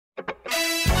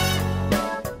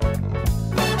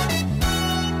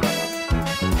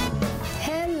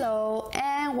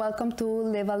welcome to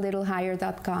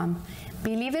livealittlehigher.com.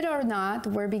 Believe it or not,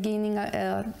 we're beginning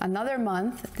another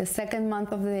month, the second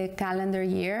month of the calendar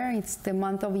year. It's the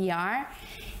month of Iyar.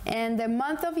 And the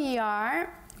month of Iyar,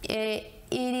 it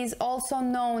is also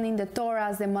known in the Torah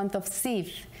as the month of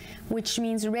Siv, which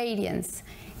means radiance.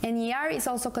 And Iyar is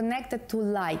also connected to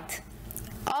light,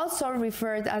 also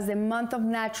referred as the month of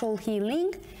natural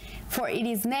healing, for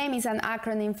its name is an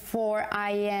acronym for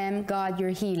I am God your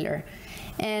healer.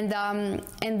 And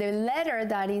the letter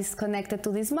that is connected to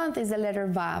this month is the letter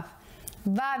Vav.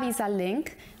 Vav is a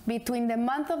link between the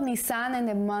month of Nisan and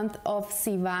the month of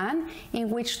Sivan, in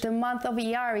which the month of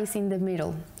Iyar is in the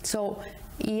middle. So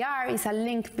Iyar is a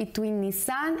link between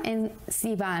Nisan and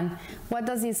Sivan. What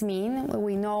does this mean?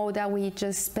 We know that we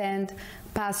just spent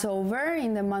Passover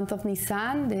in the month of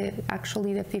Nisan.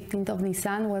 Actually, the 15th of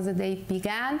Nisan was the day it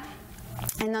began.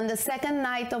 And on the second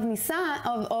night of Nisan,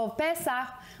 of Pesach,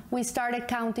 we started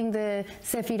counting the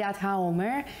Sefirat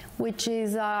HaOmer, which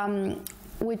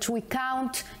we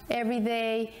count every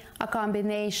day a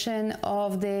combination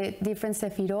of the different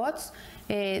Sefirot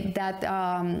that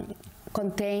are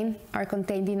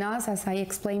contained in us. As I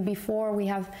explained before, we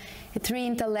have 3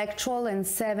 intellectual and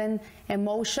 7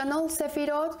 emotional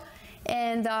Sefirot.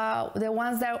 And the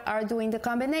ones that are doing the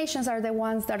combinations are the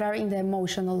ones that are in the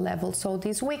emotional level. So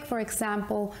this week, for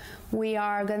example, we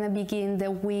are going to begin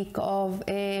the week of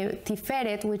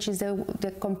Tiferet, which is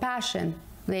the compassion,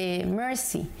 the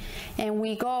mercy. And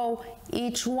we go,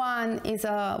 each one is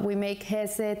we make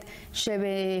Hesed,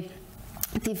 Shebe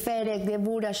Tiferet,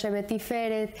 Gebura, Shebe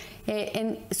Tiferet,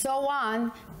 and so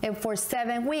on. And for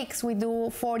 7 weeks, we do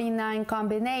 49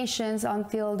 combinations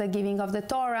until the giving of the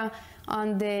Torah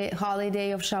on the holiday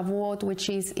of Shavuot, which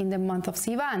is in the month of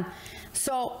Sivan.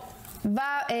 So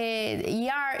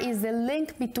Iyar is the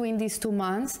link between these 2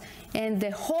 months, and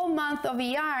the whole month of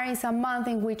Iyar is a month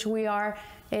in which we are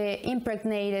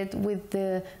impregnated with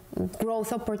the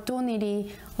growth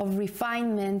opportunity of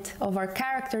refinement of our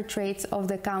character traits of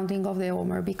the counting of the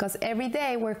Omer, because every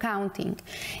day we're counting.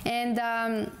 And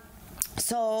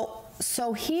so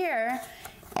here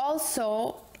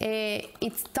also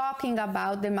it's talking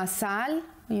about the masal.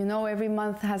 You know, every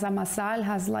month has a masal,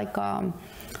 has like a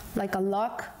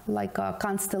luck, like a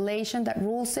constellation that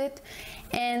rules it.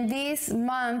 And this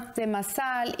month, the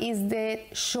masal is the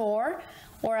shore,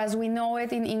 or as we know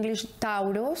it in English,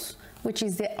 Taurus, which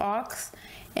is the ox.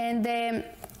 And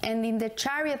in the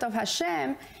chariot of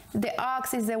Hashem, the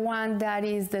ox is the one that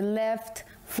is the left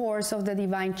force of the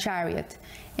divine chariot.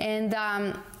 And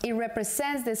it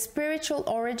represents the spiritual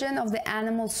origin of the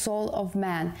animal soul of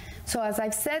man. So as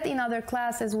I've said in other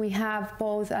classes, we have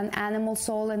both an animal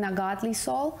soul and a godly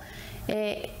soul.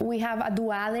 We have a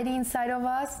duality inside of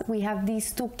us. We have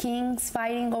these 2 kings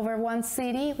fighting over one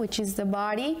city, which is the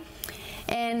body.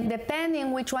 And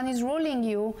depending which one is ruling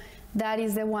you, that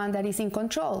is the one that is in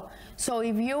control. So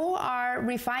if you are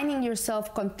refining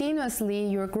yourself continuously,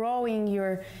 you're growing,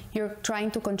 you're trying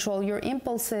to control your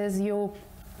impulses, you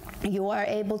are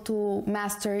able to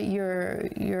master your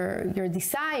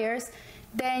desires,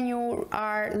 then you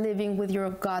are living with your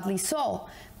godly soul.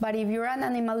 But if you're an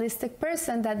animalistic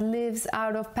person that lives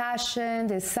out of passion,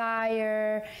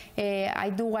 desire, I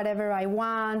do whatever I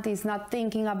want, is not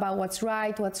thinking about what's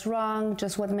right, what's wrong,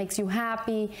 just what makes you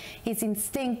happy, it's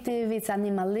instinctive, it's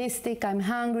animalistic, I'm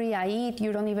hungry, I eat,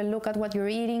 you don't even look at what you're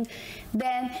eating,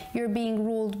 then you're being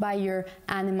ruled by your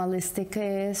animalistic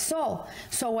soul.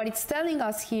 So what it's telling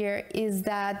us here is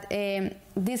that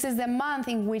this is the month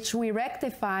in which we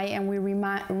rectify and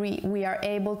we are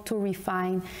able to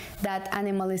refine that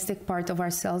animalistic part of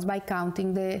ourselves by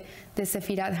counting the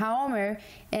Sefirat HaOmer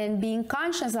and being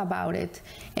conscious about it.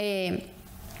 And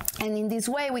in this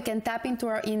way, we can tap into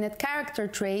our innate character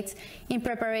traits in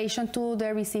preparation to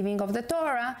the receiving of the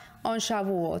Torah on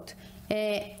Shavuot.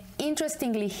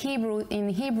 Interestingly, in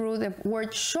Hebrew, the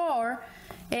word shor,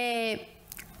 it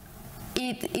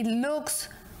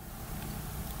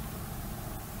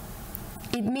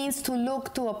means to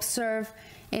look, to observe,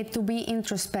 to be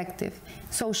introspective.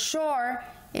 So shor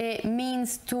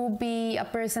means to be a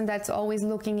person that's always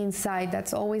looking inside,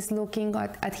 that's always looking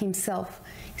at himself.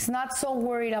 He's not so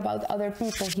worried about other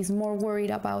people. He's more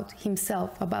worried about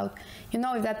himself, about,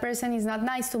 if that person is not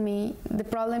nice to me, the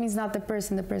problem is not the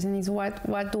person is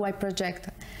what do I project?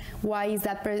 Why is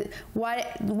that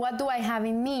what do I have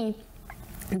in me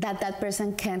that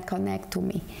person can't connect to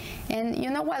me? And you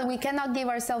know what? We cannot give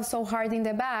ourselves so hard in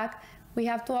the back We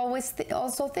have to always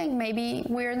also think maybe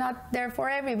we're not there for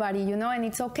everybody, you know, and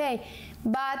it's okay.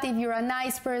 But if you're a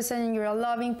nice person, you're a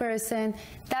loving person,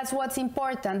 that's what's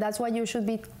important. That's what you should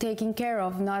be taking care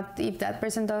of. Not if that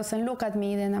person doesn't look at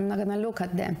me, then I'm not going to look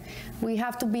at them. We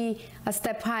have to be a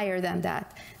step higher than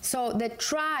that. So the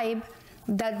tribe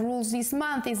that rules this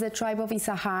month is the tribe of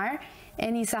Issachar.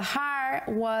 And Issachar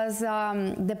was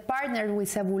the partner with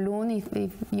Zebulun.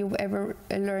 If you've ever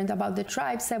learned about the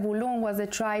tribe, Zebulun was the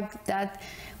tribe that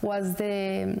was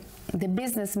the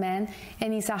businessman,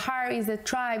 and Issachar is the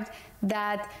tribe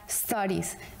that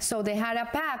studies. So they had a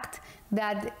pact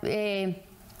that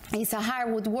Issachar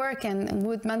would work and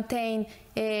would maintain,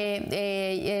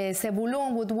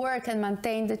 Zebulun would work and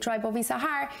maintain the tribe of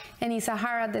Issachar, and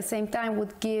Issachar at the same time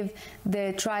would give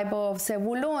the tribe of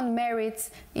Zebulun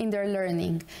merits in their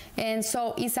learning. And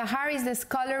so Issachar is the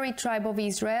scholarly tribe of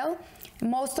Israel.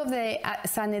 Most of the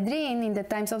Sanhedrin in the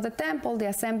times of the temple, the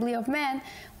assembly of men,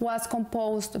 was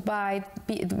composed by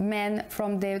men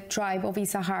from the tribe of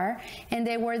Issachar, and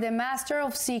they were the master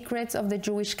of secrets of the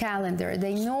Jewish calendar.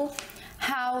 They knew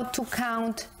how to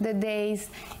count the days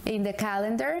in the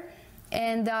calendar,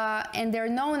 and they're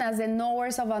known as the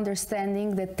knowers of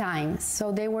understanding the times.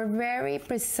 So they were very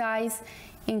precise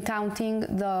in counting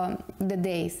the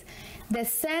days. The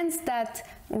sense that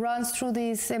runs through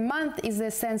this month is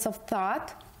the sense of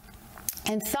thought.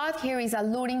 And thought here is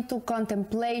alluding to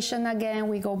contemplation again.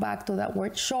 We go back to that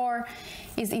word shore,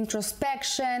 is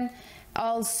introspection.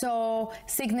 Also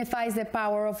signifies the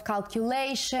power of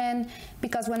calculation,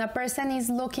 because when a person is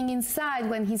looking inside,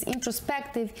 when he's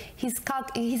introspective,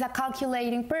 he's a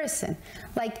calculating person.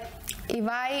 Like if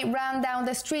I run down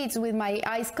the streets with my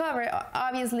eyes covered,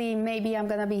 obviously maybe I'm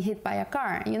gonna be hit by a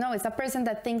car. You know, it's a person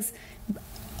that thinks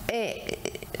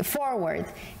forward.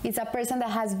 It's a person that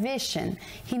has vision.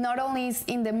 He not only is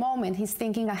in the moment, he's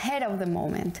thinking ahead of the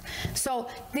moment. So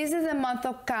this is a month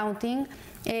of counting.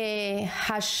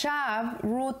 Hashav,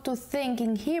 root to think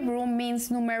in Hebrew,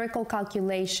 means numerical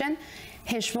calculation.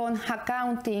 Heshbon,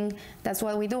 accounting, that's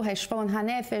what we do. Heshbon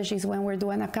hanefesh is when we're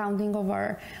doing accounting of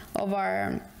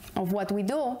what we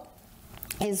do,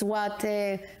 is what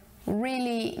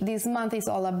really this month is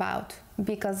all about.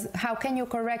 Because how can you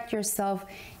correct yourself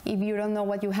if you don't know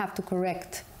what you have to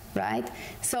correct, right?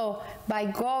 So by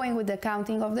going with the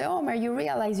counting of the Omer, you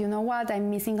realize, you know what,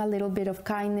 I'm missing a little bit of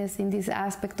kindness in this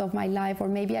aspect of my life, or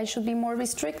maybe I should be more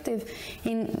restrictive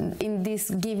in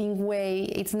this giving way.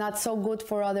 It's not so good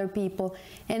for other people.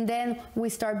 And then we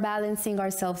start balancing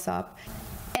ourselves up.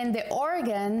 And the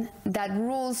organ that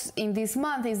rules in this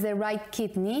month is the right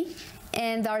kidney.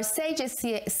 And our sages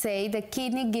say the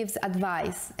kidney gives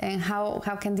advice. And how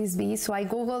can this be? So I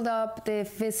googled up the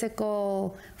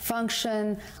physical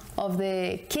function of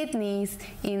the kidneys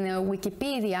in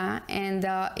Wikipedia, and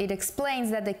it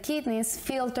explains that the kidneys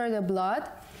filter the blood,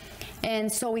 and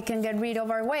so we can get rid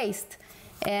of our waste.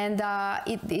 And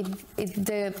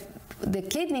the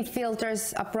kidney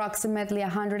filters approximately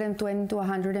 120 to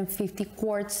 150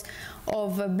 quarts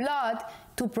of blood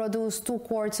to produce 2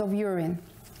 quarts of urine.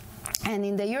 And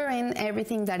in the urine,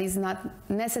 everything that is not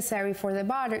necessary for the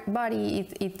body,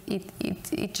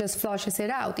 it just flushes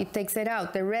it out. It takes it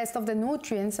out. The rest of the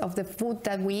nutrients of the food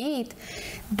that we eat,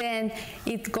 then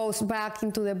it goes back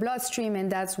into the bloodstream,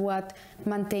 and that's what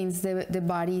maintains the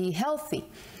body healthy.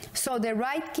 So the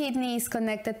right kidney is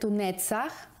connected to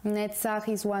Netzach. Netzach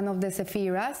is one of the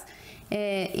Sephiras.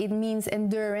 It means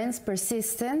endurance,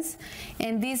 persistence.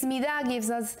 And this midah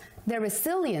gives us the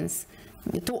resilience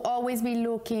to always be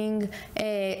looking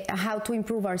how to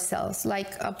improve ourselves.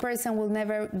 Like a person will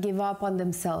never give up on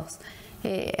themselves.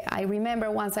 I remember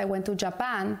once I went to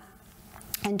Japan,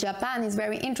 and Japan is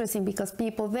very interesting because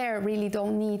people there really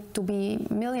don't need to be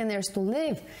millionaires to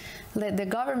live. The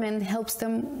government helps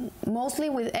them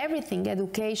mostly with everything,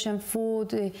 education,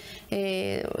 food.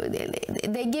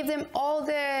 They give them all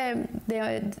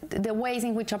the ways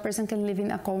in which a person can live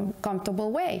in a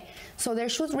comfortable way. So there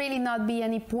should really not be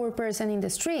any poor person in the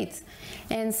streets.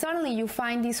 And suddenly you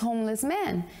find these homeless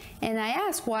men. And I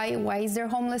asked, why is there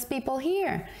homeless people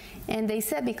here? And they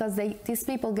said because these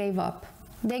people gave up.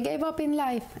 They gave up in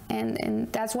life, and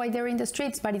that's why they're in the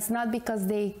streets, but it's not because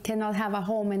they cannot have a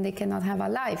home and they cannot have a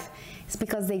life. It's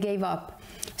because they gave up.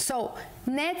 So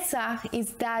Netzach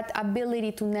is that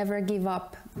ability to never give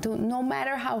up. No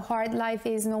matter how hard life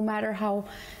is, no matter how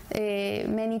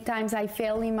many times I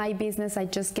fail in my business, I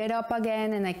just get up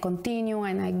again and I continue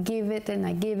and I give it and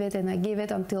I give it and I give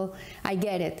it until I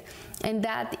get it. And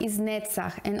that is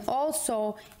Netzach. And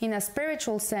also, in a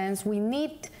spiritual sense, we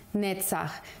need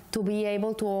Netzach to be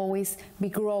able to always be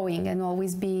growing and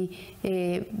always be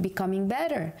becoming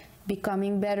better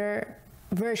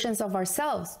versions of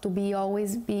ourselves, to be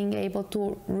always being able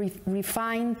to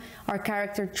refine our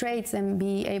character traits and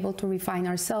be able to refine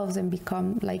ourselves and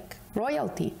become like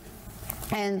royalty.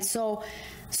 And so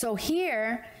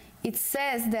here it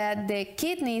says that the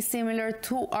kidney is similar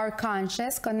to our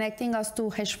conscience, connecting us to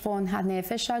Heshbon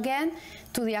HaNefesh again,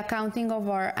 to the accounting of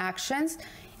our actions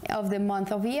of the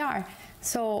month of Iyar.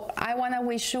 So I want to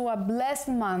wish you a blessed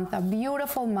month, a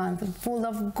beautiful month, full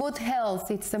of good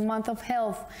health. It's the month of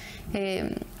health.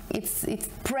 It's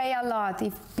pray a lot.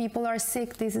 If people are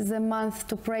sick, this is the month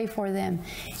to pray for them.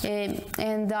 And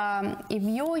if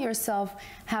you yourself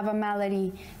have a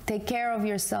malady, take care of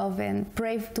yourself and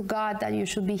pray to God that you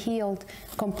should be healed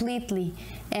completely.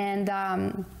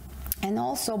 And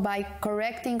also by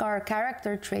correcting our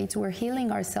character traits, we're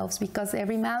healing ourselves, because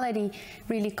every malady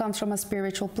really comes from a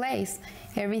spiritual place.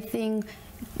 Everything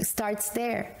starts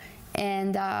there.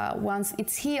 And once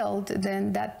it's healed,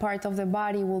 then that part of the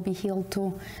body will be healed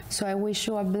too. So I wish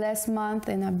you a blessed month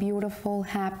and a beautiful,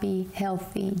 happy,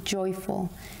 healthy, joyful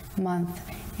month.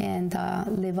 And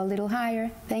live a little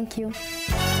higher. Thank you.